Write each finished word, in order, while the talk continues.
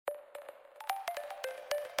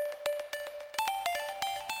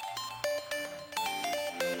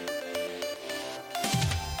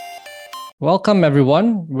Welcome,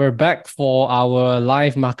 everyone. We're back for our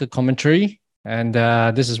live market commentary. And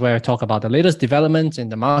this is where I talk about the latest developments in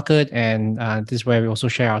the market. And this is where we also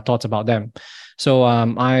share our thoughts about them. So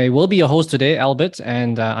I will be your host today, Albert,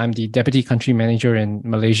 and I'm the Deputy Country Manager in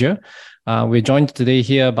Malaysia. We're joined today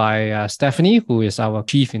here by Stephanie, who is our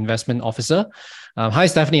Chief Investment Officer. Hi,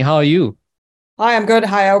 Stephanie. How are you? Hi, I'm good.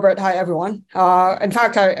 Hi, Albert. Hi, everyone. In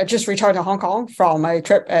fact, I just returned to Hong Kong from my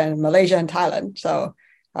trip in Malaysia and Thailand. So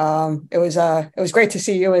it was great to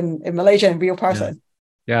see you in Malaysia in real Yeah. person.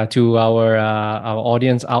 Yeah, to our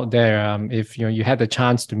audience out there, if you had the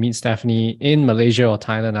chance to meet Stephanie in Malaysia or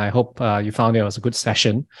Thailand, I hope you found it was a good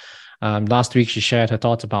session. Last week she shared her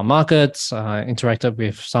thoughts about markets, interacted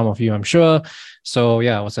with some of you, I'm sure. So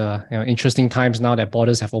yeah, it was a interesting times now that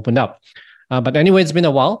borders have opened up. But anyway, it's been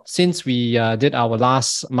a while since we did our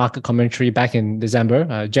last market commentary back in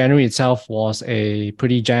December. January itself was a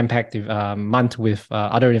pretty jam-packed month with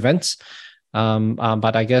other events.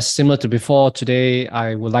 But I guess similar to before, today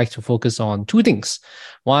I would like to focus on two things.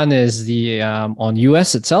 One is the on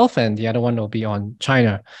US itself, and the other one will be on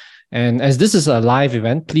China. And as this is a live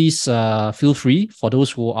event, please feel free for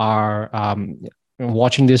those who are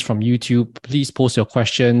watching this from YouTube. Please post your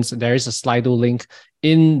questions. There is a Slido link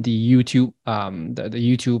in the YouTube the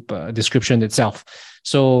YouTube description itself.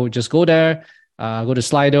 So just go there. Go to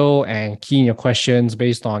Slido and key in your questions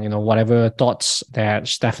based on whatever thoughts that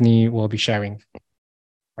Stephanie will be sharing.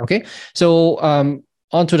 Okay, so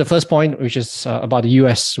on to the first point, which is about the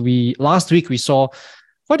US. Last week we saw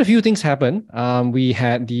quite a few things happen. We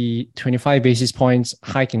had the 25 basis points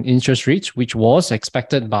hike in interest rates, which was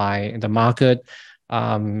expected by the market.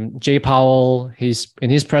 Jay Powell, in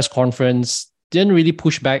his press conference, didn't really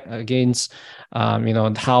push back against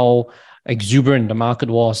how exuberant the market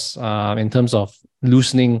was in terms of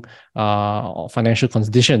loosening financial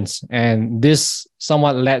conditions, and this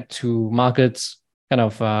somewhat led to markets kind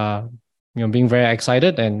of being very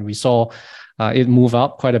excited, and we saw it move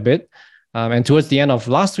up quite a bit. And towards the end of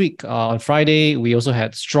last week, on Friday, we also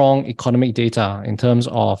had strong economic data in terms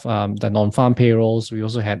of the non-farm payrolls. We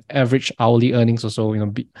also had average hourly earnings, also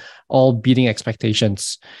all beating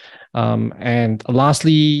expectations. And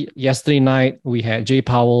lastly, yesterday night, we had Jay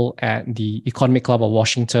Powell at the Economic Club of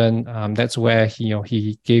Washington. That's where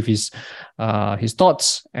he gave his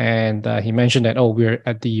thoughts, and he mentioned that, we're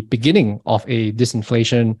at the beginning of a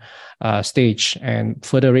disinflation stage, and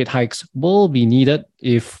further rate hikes will be needed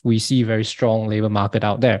if we see very strong labor market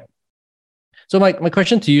out there. So my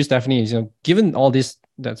question to you, Stephanie, is, given all this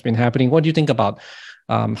that's been happening, what do you think about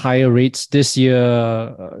higher rates this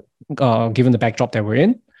year, given the backdrop that we're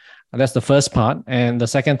in? That's the first part. And the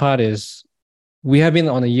second part is, we have been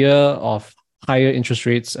on a year of higher interest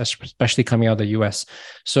rates, especially coming out of the US.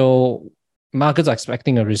 So markets are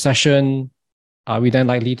expecting a recession. Are we then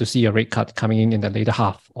likely to see a rate cut coming in the later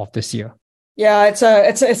half of this year? Yeah, it's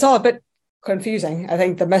all a bit confusing. I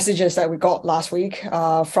think the messages that we got last week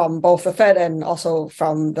from both the Fed and also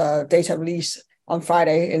from the data release on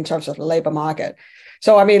Friday in terms of the labor market.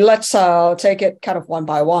 So I mean, let's take it kind of one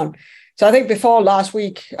by one. So I think before last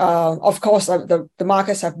week, of course, the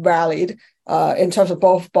markets have rallied in terms of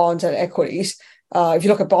both bonds and equities. If you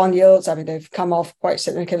look at bond yields, I mean, they've come off quite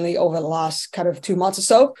significantly over the last kind of 2 months or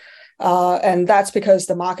so. And that's because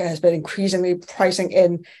the market has been increasingly pricing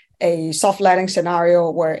in a soft landing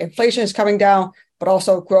scenario where inflation is coming down, but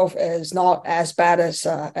also growth is not as bad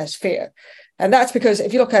as feared. And that's because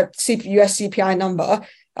if you look at US CPI number,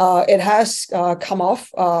 it has come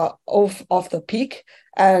off the peak.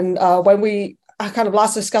 And when we kind of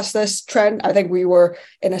last discussed this trend, I think we were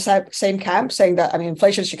in the same camp saying that, I mean,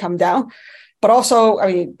 inflation should come down. But also, I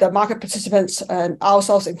mean, the market participants and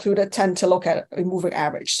ourselves included tend to look at a moving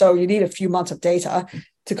average. So you need a few months of data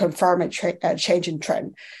to confirm a change in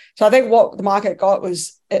trend. So I think what the market got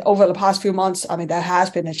was, over the past few months, I mean, there has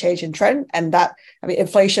been a change in trend. And that, I mean,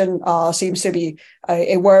 inflation seems to be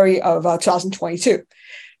a worry of 2022.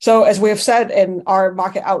 So as we have said in our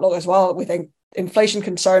market outlook as well, we think inflation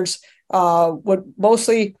concerns would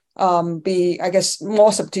mostly be, I guess,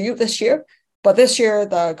 more subdued this year. But this year,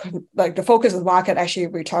 the focus of the market actually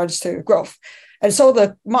returns to growth. And so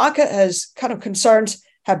the market has kind of concerns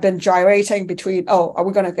have been gyrating between, are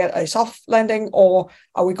we going to get a soft landing, or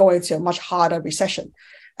are we going to a much harder recession?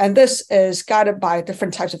 And this is guided by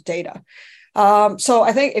different types of data. So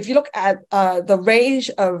I think if you look at the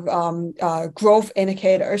range of growth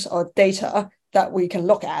indicators or data that we can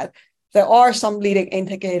look at, there are some leading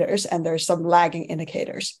indicators and there's some lagging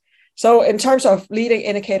indicators. So in terms of leading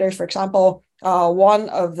indicators, for example, One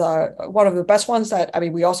of the best ones that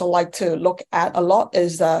we also like to look at a lot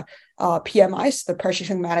is the PMIs, the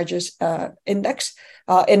Purchasing Managers Index.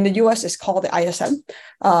 In the US, it's called the ISM,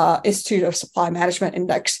 Institute of Supply Management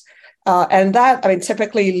Index. And that,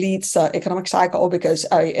 typically leads the economic cycle because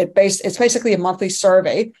it's basically a monthly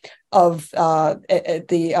survey of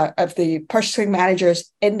the purchasing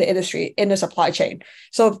managers in the industry, in the supply chain.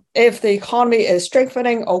 So if the economy is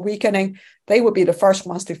strengthening or weakening, they would be the first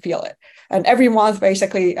ones to feel it. And every month,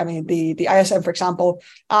 basically, the ISM, for example,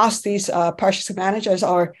 asks these purchasing managers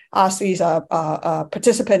or asks these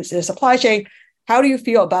participants in the supply chain, how do you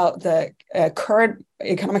feel about the current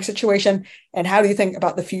economic situation, and how do you think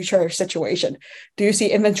about the future situation? Do you see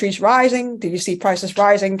inventories rising? Do you see prices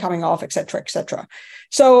rising, coming off, et cetera, et cetera?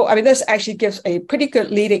 So, this actually gives a pretty good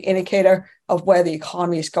leading indicator of where the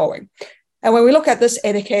economy is going. And when we look at this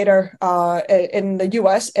indicator in the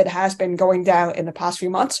US, it has been going down in the past few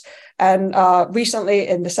months. And recently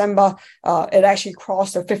in December, it actually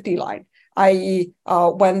crossed the 50 line. I.e.,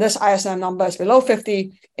 when this ISM number is below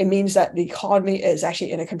 50, it means that the economy is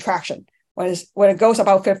actually in a contraction. When it goes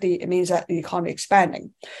above 50, it means that the economy is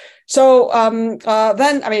expanding. So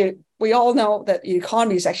then, we all know that the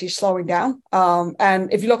economy is actually slowing down.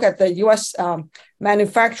 And if you look at the US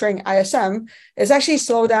manufacturing ISM, it's actually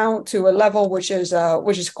slowed down to a level which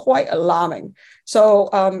is quite alarming. So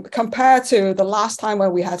compared to the last time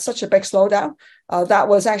when we had such a big slowdown, that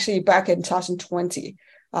was actually back in 2020.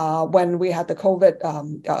 When we had the COVID,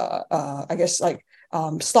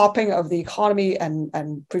 stopping of the economy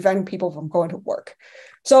and preventing people from going to work.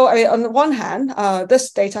 So, on the one hand,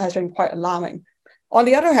 this data has been quite alarming. On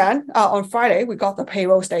the other hand, on Friday, we got the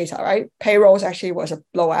payrolls data, right? Payrolls actually was a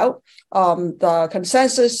blowout. The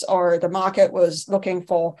consensus or the market was looking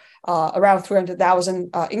for around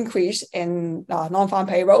 300,000 increase in non-farm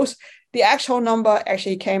payrolls. The actual number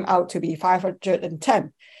actually came out to be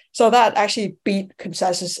 510. So that actually beat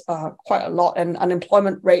consensus quite a lot, and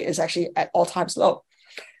unemployment rate is actually at all-time low.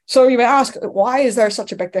 So you may ask, why is there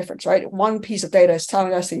such a big difference, right? One piece of data is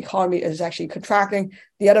telling us the economy is actually contracting.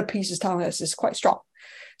 The other piece is telling us it's quite strong.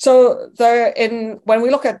 So when we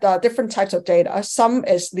look at the different types of data, some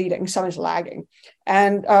is leading, some is lagging.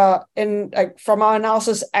 And from our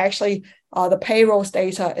analysis, actually, the payrolls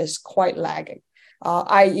data is quite lagging,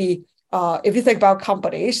 i.e., if you think about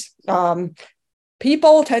companies,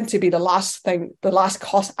 people tend to be the last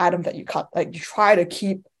cost item that you cut. Like, you try to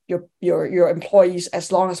keep your employees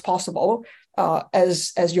as long as possible,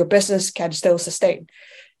 as your business can still sustain.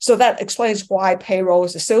 So that explains why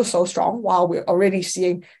payrolls is still so strong, while we're already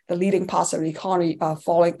seeing the leading parts of the economy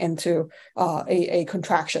falling into a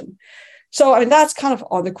contraction. So that's kind of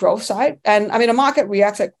on the growth side, and the market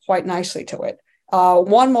reacted quite nicely to it.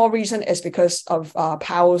 One more reason is because of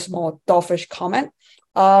Powell's more dovish comment.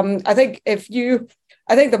 I think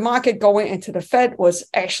the market going into the Fed was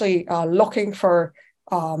actually looking for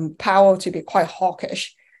Powell to be quite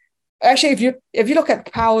hawkish. Actually, if you look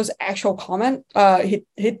at Powell's actual comment, he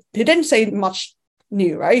didn't say much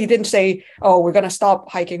new, right? He didn't say, "Oh, we're going to stop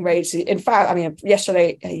hiking rates." In fact,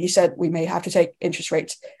 yesterday he said we may have to take interest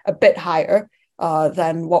rates a bit higher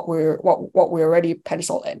than what we already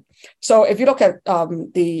penciled in. So if you look at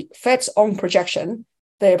the Fed's own projection,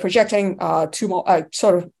 they're projecting two more,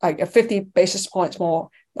 sort of like a 50 basis points more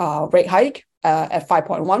rate hike at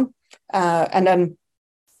 5.1, and then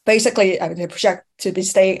basically they project to be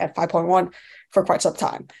staying at 5.1 for quite some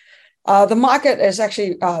time. The market is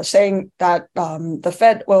actually saying that the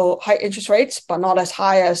Fed will hike interest rates, but not as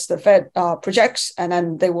high as the Fed projects, and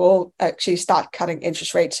then they will actually start cutting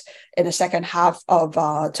interest rates in the second half of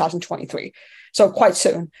 2023. So quite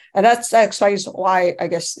soon. And that explains why, I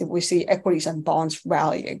guess, we see equities and bonds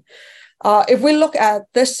rallying. If we look at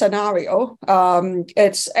this scenario,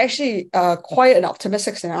 it's actually quite an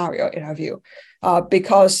optimistic scenario in our view,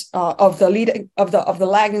 because of the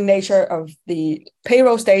lagging nature of the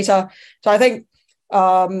payrolls data. So I think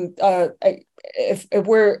if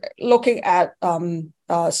we're looking at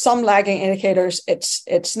some lagging indicators,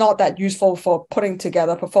 it's not that useful for putting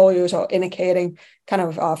together portfolios or indicating kind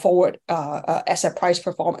of forward asset price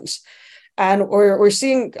performance. And we're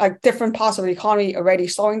seeing like different parts of the economy already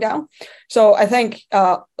slowing down. So I think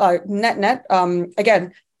net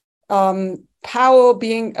again, Powell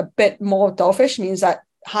being a bit more dovish means that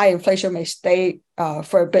high inflation may stay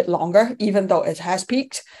for a bit longer, even though it has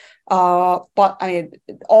peaked. But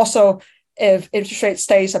also, if interest rate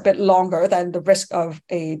stays a bit longer, then the risk of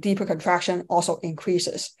a deeper contraction also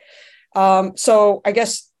increases. So I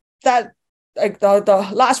guess that like the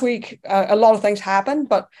last week, a lot of things happened,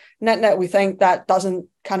 but net, we think that doesn't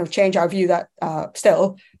kind of change our view that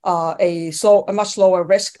still a much slower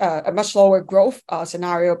risk, a much slower growth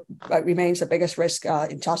scenario remains the biggest risk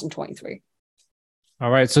in 2023. All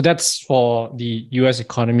right, so that's for the U.S.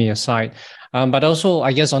 economy aside, but also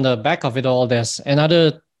I guess on the back of it all, there's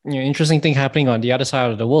another interesting thing happening on the other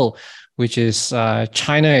side of the world, which is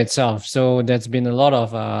China itself. So there's been a lot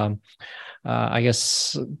of I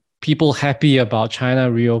guess people happy about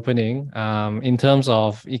China reopening. In terms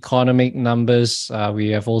of economic numbers, we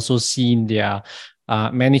have also seen their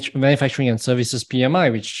manufacturing and services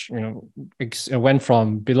PMI, which went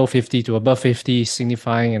from below 50 to above 50,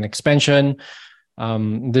 signifying an expansion.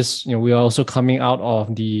 We are also coming out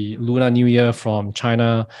of the Lunar New Year from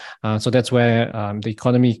China, so that's where the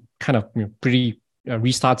economy kind of pretty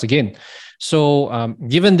restarts again. So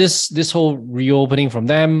given this whole reopening from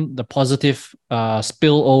them, the positive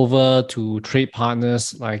spill over to trade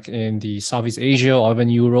partners like in the Southeast Asia or even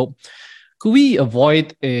Europe, could we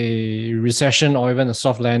avoid a recession or even a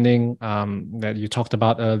soft landing that you talked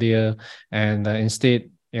about earlier, and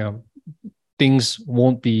instead, things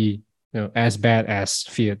won't be as bad as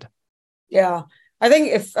feared? Yeah, I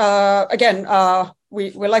think if again,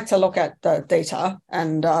 we like to look at the data,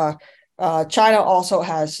 and China also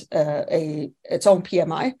has its own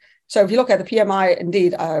PMI. So if you look at the PMI,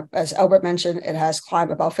 indeed, as Albert mentioned, it has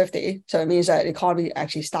climbed above 50. So it means that the economy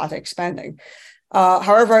actually started expanding.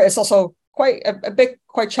 However, it's also quite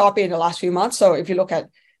choppy in the last few months. So if you look at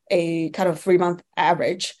a kind of 3-month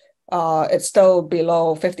average, it's still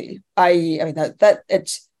below 50. I mean that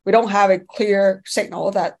it's, we don't have a clear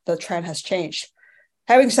signal that the trend has changed.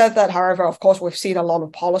 Having said that, however, of course, we've seen a lot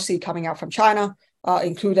of policy coming out from China,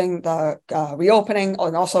 including the reopening,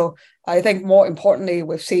 and also, I think more importantly,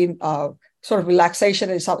 we've seen sort of relaxation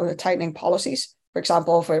in some of the tightening policies. For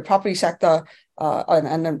example, for the property sector,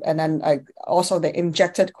 and then also they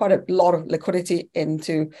injected quite a lot of liquidity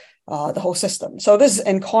into the whole system. So this is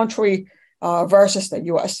in contrary versus the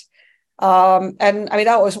US. And I mean,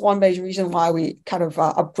 that was one major reason why we kind of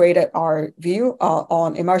upgraded our view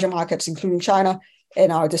on emerging markets, including China, in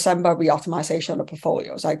our December reoptimization of the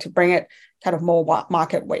portfolios, like to bring it kind of more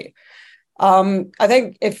market weight. I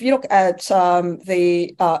think if you look at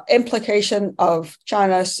the implication of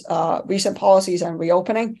China's recent policies and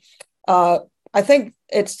reopening, I think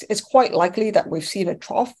it's quite likely that we've seen a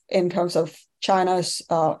trough in terms of China's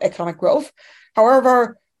economic growth.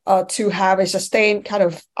 However, to have a sustained kind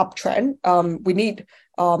of uptrend, we need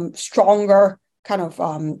stronger kind of,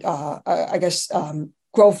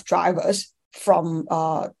 growth drivers from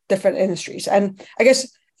different industries. And I guess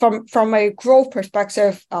from a growth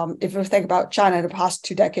perspective, if you think about China in the past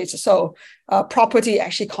 2 decades or so, property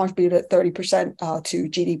actually contributed 30% to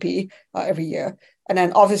GDP every year. And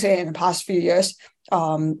then obviously in the past few years,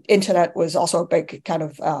 internet was also a big kind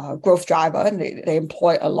of growth driver, and they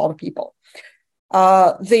employ a lot of people.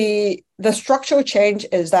 The structural change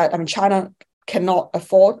is that, I mean, China cannot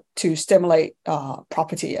afford to stimulate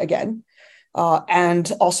property again.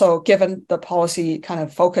 And also, given the policy kind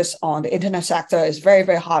of focus on the internet sector, it's very,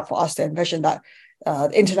 very hard for us to envision that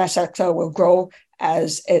the internet sector will grow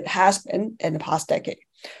as it has been in the past decade.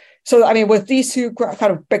 So, I mean, with these two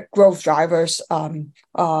kind of big growth drivers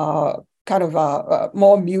more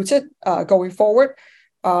muted going forward,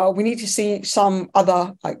 we need to see some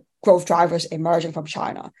other growth drivers emerging from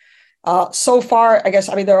China. So far, I guess,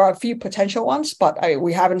 I mean, there are a few potential ones, but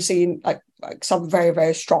we haven't seen like some very,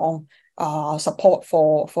 very strong support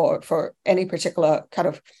for any particular kind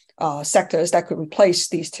of sectors that could replace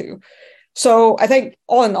these two. So I think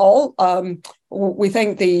all in all, we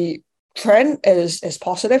think the trend is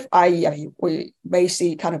positive. I mean, we may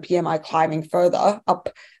see kind of PMI climbing further up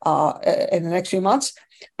in the next few months,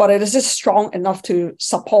 but it is just strong enough to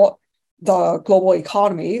support the global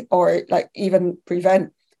economy, or like even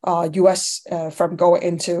prevent US from going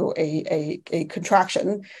into a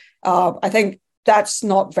contraction. I think that's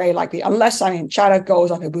not very likely, unless, I mean, China goes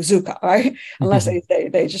on a bazooka, right? Unless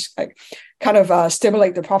they just kind of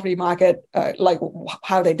stimulate the property market like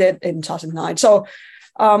how they did in 2009. So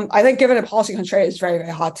I think given the policy constraint, it's very,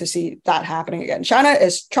 very hard to see that happening again.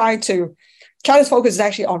 China's focus is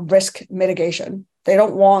actually on risk mitigation. They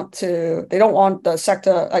don't want the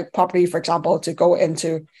sector like property, for example, to go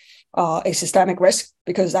into a systemic risk,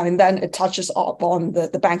 because I mean then it touches upon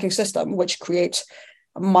the banking system, which creates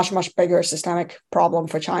a much, much bigger systemic problem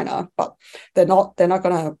for China. But they're not going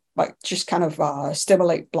to just kind of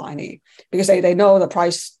stimulate blindly, because they know the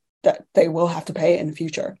price that they will have to pay in the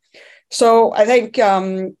future. So I think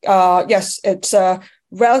yes, it's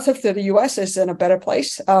relative to the US is in a better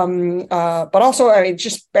place. But also, I mean,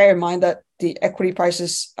 just bear in mind that the equity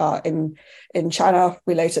prices in China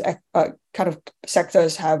related kind of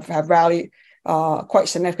sectors have rallied quite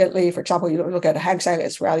significantly. For example, you look at Hang Seng,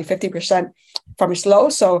 it's rallied 50% from its low.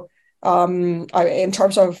 So in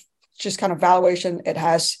terms of just kind of valuation, it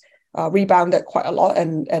has rebounded quite a lot,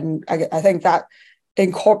 and I think that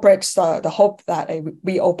incorporates the hope that a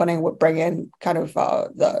reopening would bring in kind of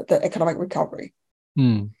the economic recovery.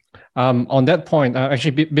 On that point,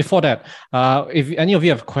 actually, before that, if any of you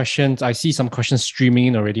have questions, I see some questions streaming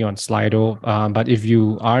in already on Slido. But if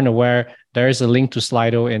you aren't aware, there is a link to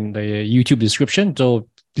Slido in the YouTube description. So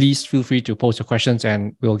please feel free to post your questions,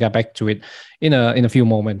 and we'll get back to it in a few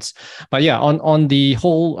moments. But yeah, on the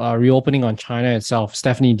whole reopening on China itself,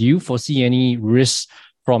 Stephanie, do you foresee any risks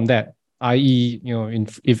from that? I.e.,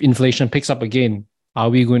 if inflation picks up again, are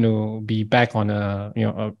we going to be back on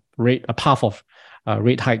a path of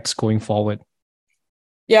rate hikes going forward?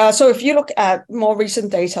 Yeah, so if you look at more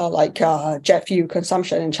recent data like jet fuel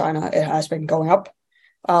consumption in China, it has been going up,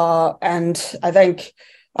 and I think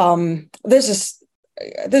this is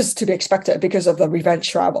to be expected because of the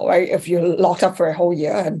revenge travel, right? If you're locked up for a whole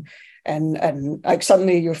year and like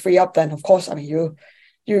suddenly you free up, then of course, I mean you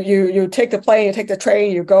take the plane, you take the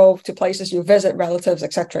train, you go to places, you visit relatives,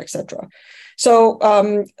 etc., etc. So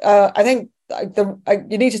I think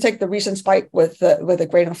you need to take the recent spike with a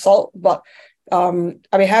grain of salt. But I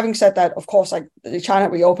mean, having said that, of course, like the China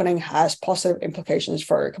reopening has positive implications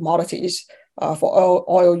for commodities, for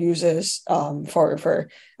oil users, for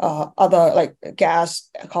other like gas,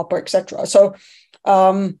 copper, etc. So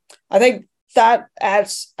I think that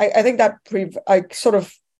adds. I think that sort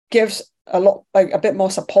of gives a bit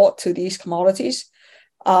more support to these commodities,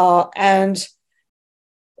 and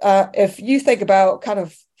if you think about kind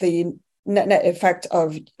of the net effect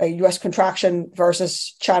of a U.S. contraction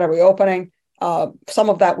versus China reopening, some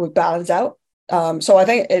of that would balance out. So I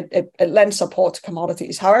think it lends support to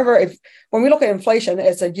commodities. However, when we look at inflation,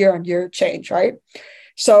 it's a year-on-year change, right?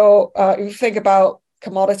 So if you think about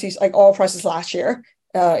commodities like oil prices last year,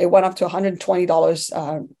 it went up to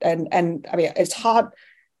 $120, and I mean it's hard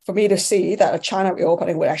for me to see that a China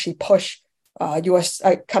reopening would actually push U.S.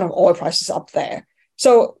 Kind of oil prices up there.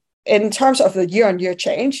 So in terms of the year-on-year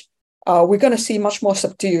change, we're going to see much more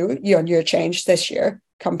subdued year-on-year change this year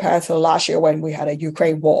compared to last year when we had a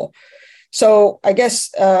Ukraine war. So I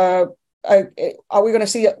guess are we going to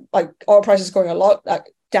see like oil prices going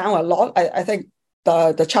down a lot? I think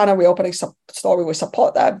the China reopening story will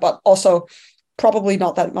support that, but also probably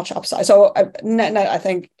not that much upside. So net, I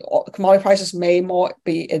think commodity prices may more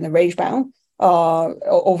be in the range bound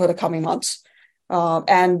over the coming months.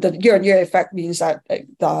 And the year-on-year effect means that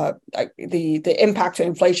the impact to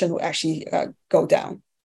inflation will actually go down.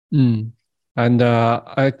 And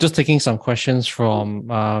just taking some questions from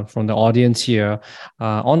the audience here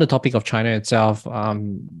on the topic of China itself.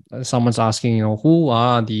 Someone's asking, who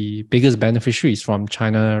are the biggest beneficiaries from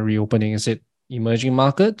China reopening? Is it emerging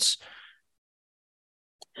markets?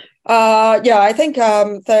 Yeah, I think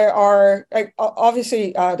there are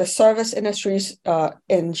obviously the service industries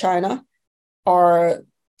in China are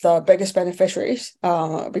the biggest beneficiaries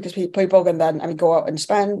because people can then go out and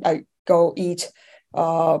spend, go eat,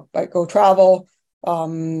 go travel,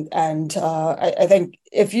 and I think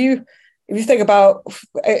if you think about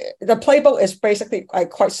the playbook is basically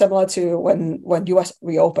quite similar to when US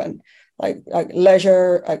reopened, like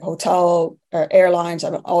leisure, like hotel, airlines,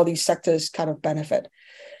 and all these sectors kind of benefit.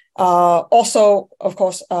 Also, of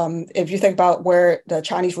course, if you think about where the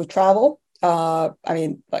Chinese would travel, I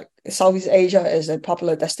mean, like Southeast Asia is a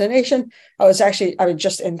popular destination. I was actually,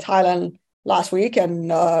 just in Thailand last week,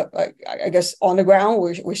 and I guess on the ground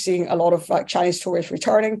we're seeing a lot of Chinese tourists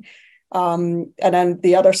returning. And then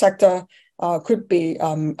the other sector could be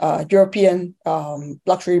European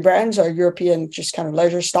luxury brands or European just kind of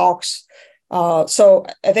leisure stocks. So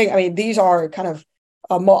I think, these are kind of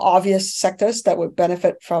more obvious sectors that would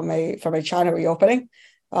benefit from a China reopening.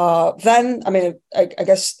 Then, I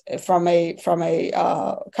guess from a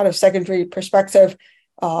kind of secondary perspective,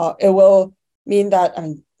 it will mean that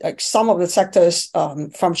some of the sectors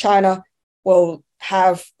from China will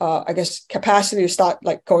have capacity to start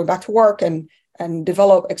going back to work and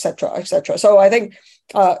develop, et cetera, et cetera. So I think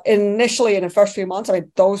initially in the first few months,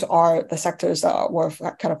 those are the sectors that are worth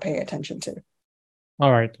kind of paying attention to.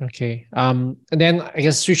 All right. Okay. And then I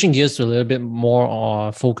guess switching gears to a little bit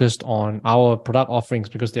more focused on our product offerings,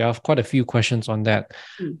 because there are quite a few questions on that.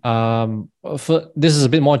 For this is a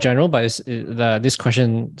bit more general, but this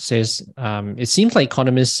question says, it seems like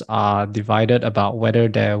economists are divided about whether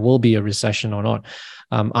there will be a recession or not.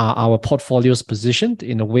 Are our portfolios positioned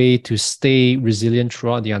in a way to stay resilient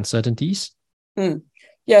throughout the uncertainties?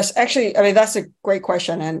 Yes, actually, I mean, that's a great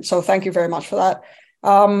question. And so thank you very much for that.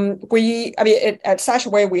 At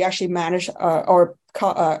StashAway, we actually manage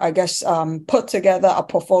put together our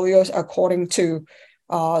portfolios according to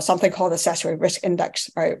something called the StashAway Risk Index,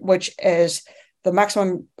 right, which is the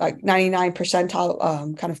maximum like 99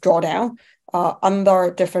 percentile kind of drawdown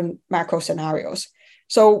under different macro scenarios.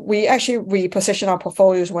 So we actually reposition our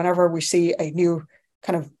portfolios whenever we see a new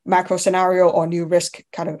kind of macro scenario or new risk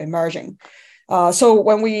kind of emerging. So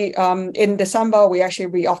when we, in December, we actually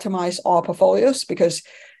re-optimized our portfolios because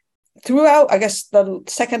throughout, I guess, the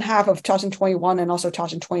second half of 2021 and also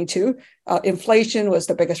 2022, inflation was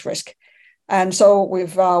the biggest risk. And so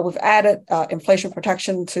we've added inflation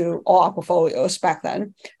protection to all our portfolios back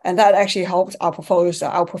then. And that actually helped our portfolios to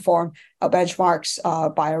outperform our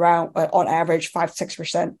benchmarks by around, on average,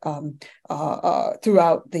 5-6%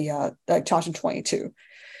 throughout the 2022.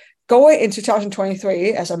 Going into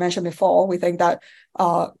 2023, as I mentioned before, we think that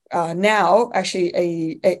now actually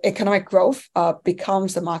a economic growth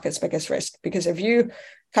becomes the market's biggest risk, because if you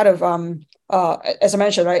kind of as I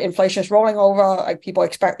mentioned, right, inflation is rolling over. Like people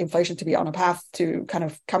expect inflation to be on a path to kind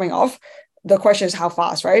of coming off. The question is how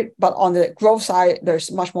fast, right? But on the growth side, there's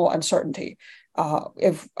much more uncertainty.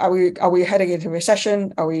 If are we heading into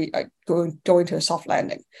recession? Are we going to a soft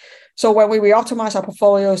landing? So when we optimize our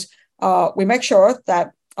portfolios, we make sure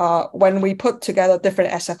that when we put together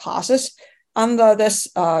different asset classes under this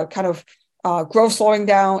kind of growth slowing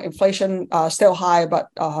down, inflation still high, but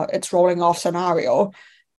it's rolling off scenario,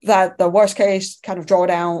 that the worst case kind of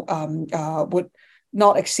drawdown would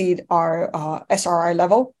not exceed our SRI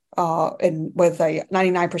level with a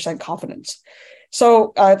 99% confidence.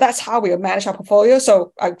 So that's how we manage our portfolio.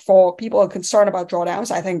 So for people who are concerned about drawdowns,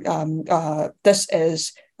 I think this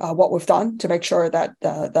is what we've done to make sure that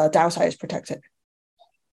the downside is protected.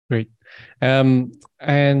 Great.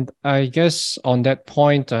 And I guess on that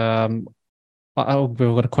point, we've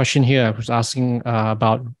got a question here. I was asking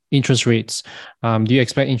about interest rates. Do you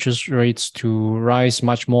expect interest rates to rise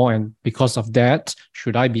much more? And because of that,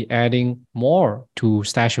 should I be adding more to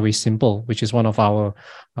StashAway Simple, which is one of our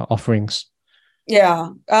offerings? Yeah.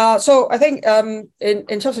 So I think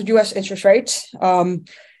in terms of US interest rates, so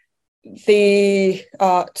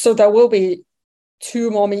there will be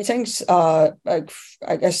two more meetings, I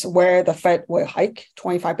guess, where the Fed will hike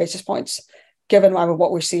 25 basis points, given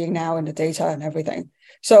what we're seeing now in the data and everything.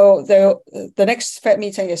 So the next Fed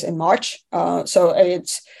meeting is in March. So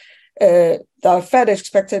it's the Fed is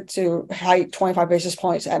expected to hike 25 basis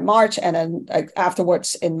points at March, and then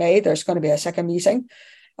afterwards in May, there's going to be a second meeting.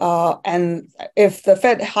 And if the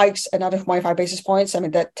Fed hikes another 25 basis points, I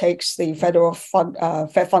mean, that takes the Fed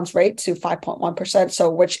funds rate to 5.1%,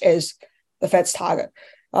 so which is the Fed's target.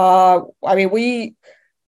 I mean, we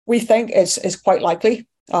think it's quite likely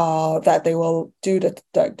that they will do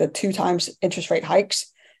the 2 times interest rate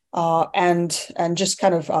hikes and just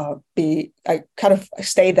kind of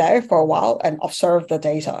stay there for a while and observe the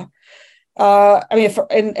data. I mean,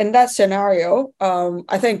 in that scenario,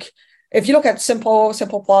 I think if you look at Simple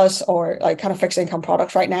Plus or like kind of fixed income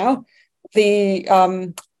products right now, the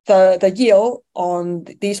yield on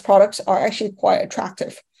these products are actually quite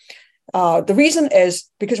attractive. The reason is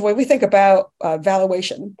because when we think about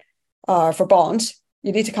valuation for bonds,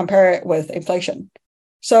 you need to compare it with inflation.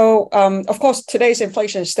 So, of course, today's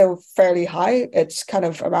inflation is still fairly high. It's kind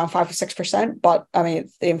of around 5 to 6%. But I mean,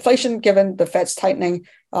 the inflation, given the Fed's tightening,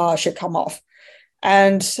 should come off.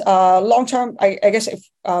 And long term, I guess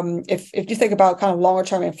if you think about kind of longer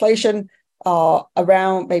term inflation,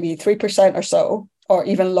 around maybe 3% or so, or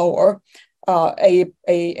even lower,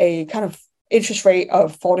 a kind of interest rate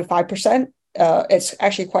of 4 to 5%, it's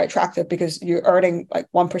actually quite attractive because you're earning like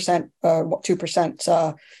 1%,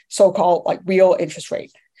 2%, so-called like real interest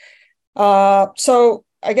rate. So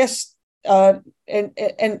I guess,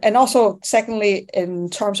 and also secondly, in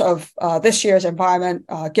terms of this year's environment,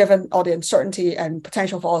 given all the uncertainty and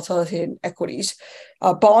potential volatility in equities,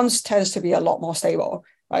 bonds tends to be a lot more stable.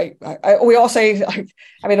 Right? We all say, like,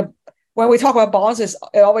 I mean, when we talk about bonds, it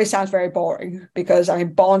always sounds very boring because I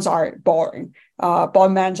mean bonds are boring.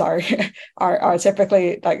 Bondmans are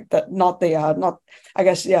typically like not the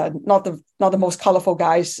most colorful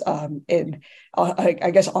guys I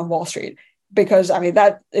guess on Wall Street. because I mean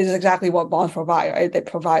that is exactly what bonds provide, right? They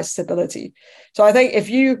provide stability. So I think if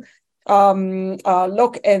you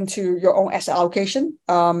look into your own asset allocation,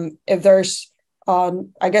 if there's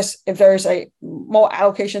I guess if there's a more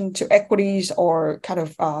allocation to equities or kind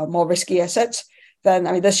of more risky assets, then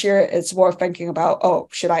I mean this year it's worth thinking about, oh,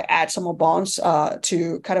 should I add some more bonds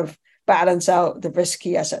to kind of balance out the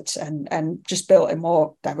risky assets and just build a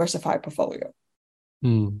more diversified portfolio.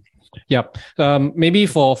 Yep. Maybe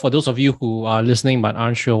for those of you who are listening but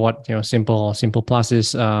aren't sure what Simple or Simple Plus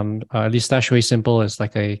is, at least Stashaway Simple is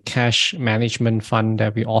like a cash management fund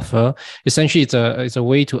that we offer. Essentially, it's a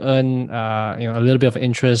way to earn a little bit of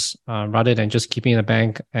interest rather than just keeping in the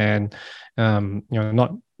bank and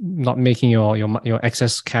not making your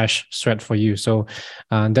excess cash sweat for you. So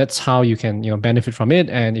that's how you can benefit from it.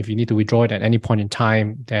 And if you need to withdraw it at any point in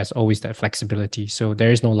time, there's always that flexibility. So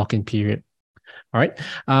there is no lock-in period. All right.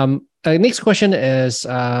 Next question is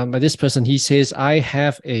by this person. He says, I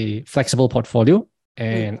have a flexible portfolio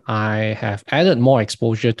and I have added more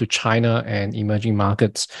exposure to China and emerging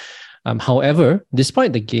markets. However,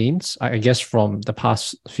 despite the gains, I guess from the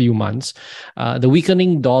past few months, the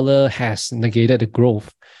weakening dollar has negated the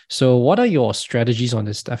growth. So what are your strategies on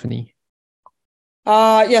this, Stephanie?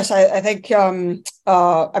 Yes, I think, I mean,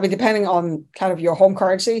 depending on kind of your home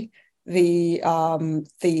currency,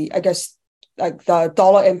 I guess, like the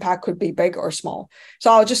dollar impact could be big or small.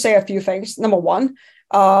 So I'll just say a few things. Number one,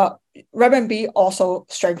 renminbi also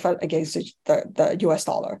strengthened against the US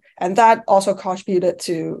dollar, and that also contributed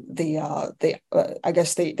to the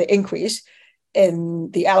increase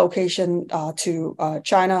in the allocation to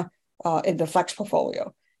China in the flex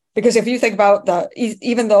portfolio. Because if you think about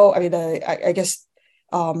even though I mean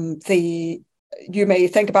you may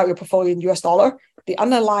think about your portfolio in US dollar, the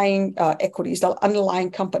underlying equities, the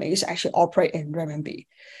underlying companies actually operate in renminbi.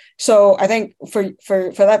 So I think for you,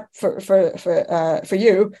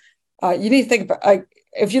 you need to think about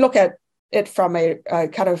if you look at it from a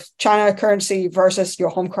kind of China currency versus your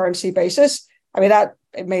home currency basis. I mean that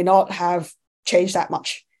it may not have changed that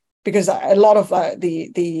much because a lot of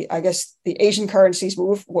the Asian currencies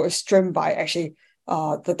move was driven by actually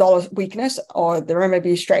the dollar weakness or the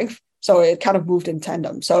renminbi strength. So it kind of moved in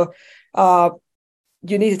tandem. So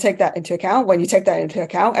you need to take that into account. When you take that into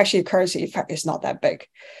account, actually, currency effect is not that big.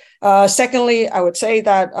 Secondly, I would say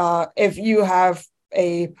that if you have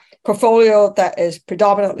a portfolio that is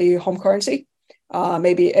predominantly home currency,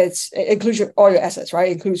 maybe it includes all your assets, right?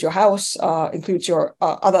 It includes your house, includes your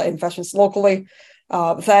other investments locally.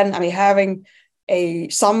 Then, I mean, having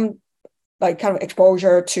some like kind of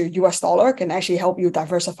exposure to US dollar can actually help you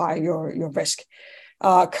diversify your risk.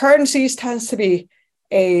 Currencies tends to be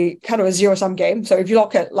a kind of a zero-sum game. So if you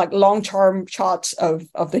look at like long-term charts of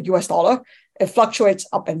the US dollar, it fluctuates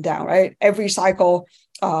up and down, right? Every cycle,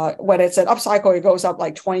 when it's an up cycle, it goes up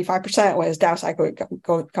like 25%. When it's down cycle, it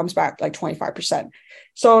comes back like 25%.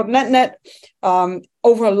 So net,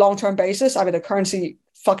 over a long-term basis, I mean, the currency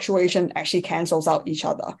fluctuation actually cancels out each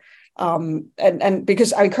other. And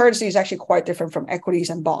because I mean, currency is actually quite different from equities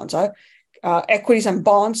and bonds. Equities and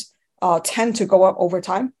bonds tend to go up over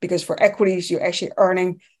time because for equities, you're actually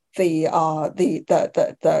earning the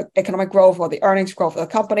economic growth or the earnings growth of the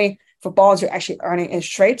company. For bonds, you're actually earning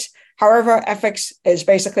interest rates. However, FX is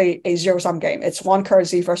basically a zero-sum game. It's one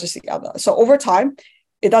currency versus the other. So over time,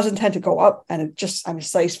 it doesn't tend to go up and it just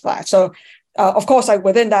stays flat. So of course, like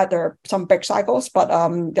within that, there are some big cycles, but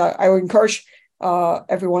I would encourage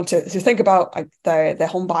everyone to think about like the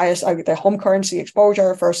home bias, the home currency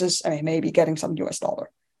exposure versus maybe getting some US dollar.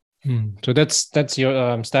 So that's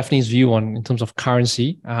your Stephanie's view on in terms of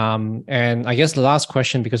currency. And I guess the last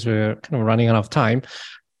question, because we're kind of running out of time,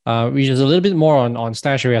 which is a little bit more on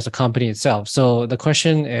Stashaway as a company itself. So the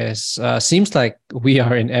question is, seems like we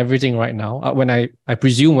are in everything right now. When I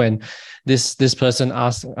presume when this person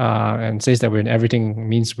asks and says that we're in everything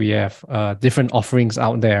means we have different offerings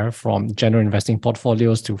out there, from general investing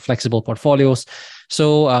portfolios to flexible portfolios.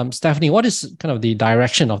 So Stephanie, what is kind of the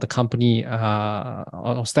direction of the company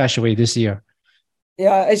or Stashaway this year?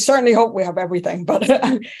 Yeah, I certainly hope we have everything, but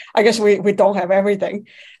I guess we don't have everything.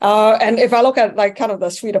 And if I look at like kind of the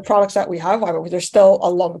suite of products that we have, there's still a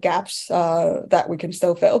lot of gaps that we can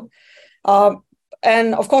still fill.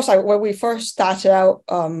 And of course, when we first started out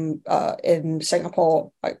in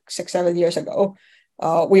Singapore, like 6-7 years ago,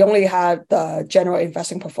 we only had the general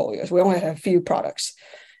investing portfolios. We only had a few products.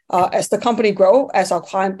 As the company grow, as our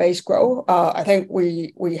client base grow, I think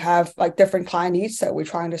we have like different client needs that we're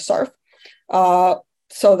trying to serve.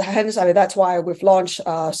 So hence, that's why we've launched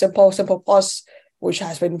Simple Plus, which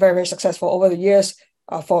has been very, very successful over the years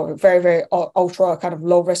for very, very ultra kind of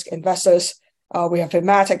low risk investors. We have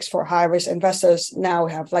thematics for high risk investors. Now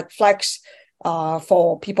we have like Flex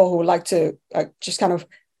for people who like to just kind of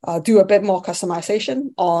do a bit more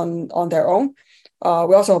customization on their own.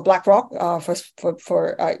 We also have BlackRock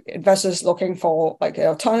for investors looking for like an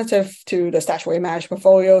alternative to the statutory managed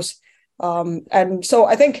portfolios. And so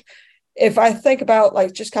I think if I think about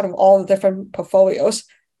like just kind of all the different portfolios,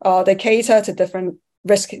 they cater to different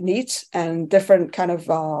risk needs and different kind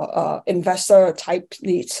of investor type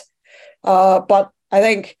needs. But I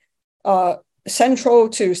think central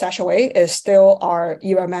to Stashaway is still our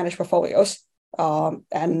EUM managed portfolios.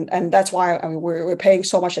 And that's why we're paying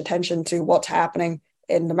so much attention to what's happening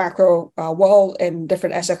in the macro world, in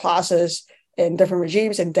different asset classes, in different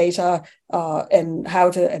regimes, in data, and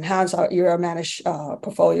how to enhance our EUM managed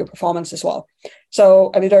portfolio performance as well.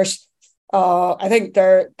 So I mean, I think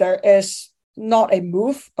there is not a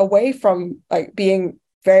move away from like being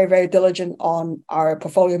very, very diligent on our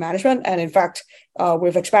portfolio management. And in fact,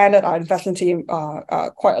 we've expanded our investment team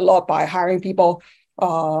quite a lot by hiring people,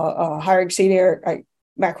 hiring senior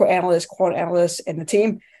macro analysts, quant analysts in the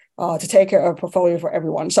team to take care of portfolio for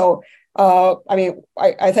everyone. So, I mean,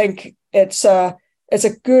 I think it's a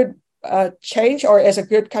good change, or it's a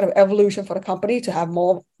good kind of evolution for the company to have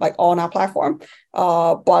more like on our platform.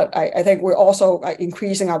 But I think we're also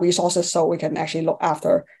increasing our resources so we can actually look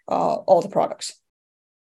after all the products.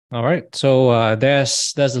 All right. So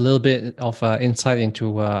there's a little bit of insight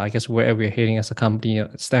into, I guess, where we're heading as a company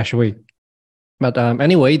at Stashaway. But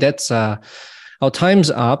anyway, that's our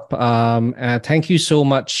time's up. Thank you so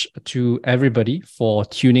much to everybody for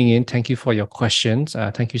tuning in. Thank you for your questions.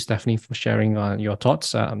 Thank you, Stephanie, for sharing your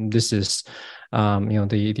thoughts. This is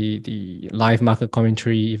the live market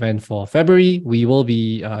commentary event for February. We will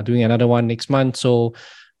be doing another one next month. So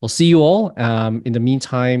we'll see you all. In the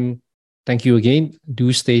meantime, thank you again.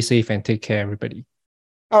 Do stay safe and take care, everybody.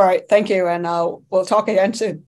 All right. Thank you. And we'll talk again soon.